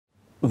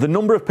The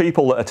number of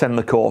people that attend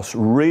the course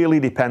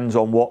really depends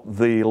on what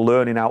the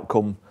learning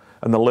outcome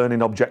and the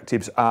learning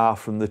objectives are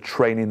from the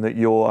training that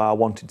you are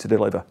wanting to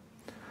deliver.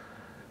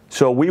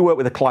 So we work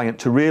with a client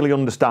to really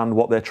understand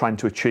what they're trying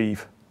to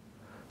achieve.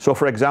 So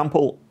for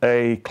example,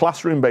 a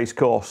classroom-based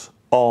course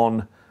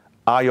on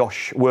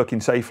IOSH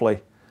working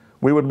safely,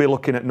 we would be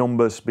looking at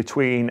numbers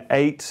between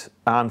 8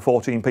 and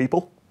 14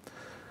 people.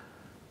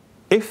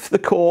 If the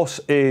course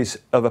is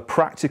of a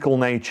practical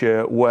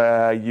nature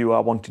where you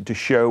are wanting to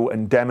show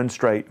and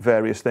demonstrate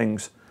various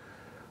things,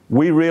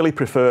 we really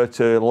prefer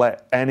to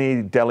let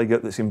any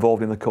delegate that's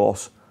involved in the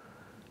course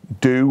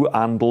do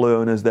and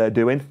learn as they're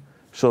doing.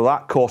 So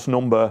that course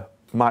number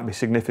might be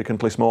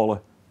significantly smaller.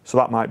 So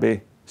that might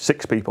be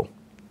 6 people.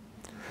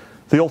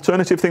 The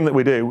alternative thing that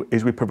we do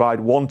is we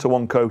provide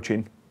one-to-one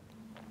coaching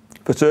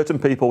for certain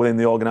people within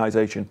the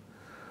organisation.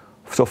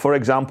 So for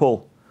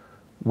example,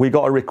 we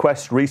got a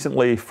request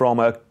recently from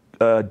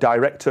a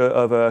director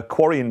of a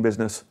quarrying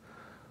business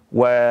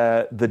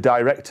where the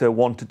director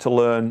wanted to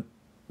learn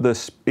the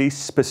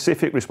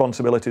specific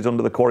responsibilities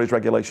under the quarries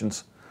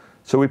regulations.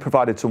 So we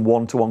provided some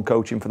one-to-one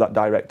coaching for that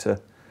director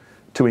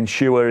to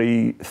ensure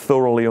he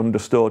thoroughly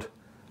understood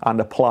and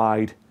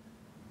applied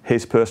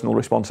his personal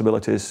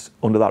responsibilities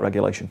under that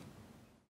regulation.